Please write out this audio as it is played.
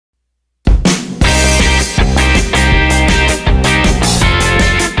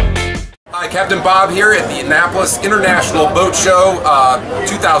Captain Bob here at the Annapolis International Boat Show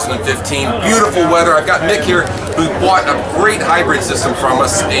 2015. Beautiful weather. I've got Mick here who bought a great hybrid system from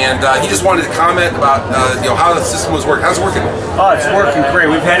us, and he just wanted to comment about how the system was working. How's it working? Oh, it's working great.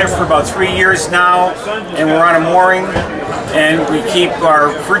 We've had it for about 3 years now, and we're on a mooring, and we keep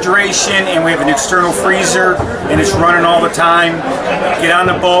our refrigeration, and we have an external freezer, and it's running all the time. Get on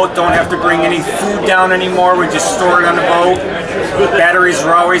the boat, don't have to bring any food down anymore. We just store it on the boat. Batteries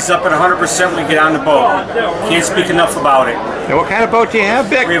are always up at 100% when we get on the boat. Can't speak enough about it. And what kind of boat do you have,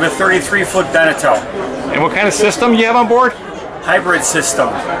 Vic? We have a 33-foot Beneteau. And what kind of system do you have on board? Hybrid system.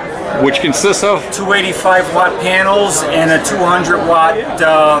 Which consists of? 285-watt panels and a 200-watt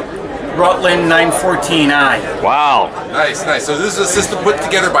Rutland 914i. Wow. Nice, nice. So this is a system put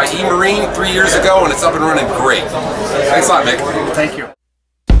together by eMarine 3 years ago, and it's up and running great. Thanks a lot, Mick. Thank you.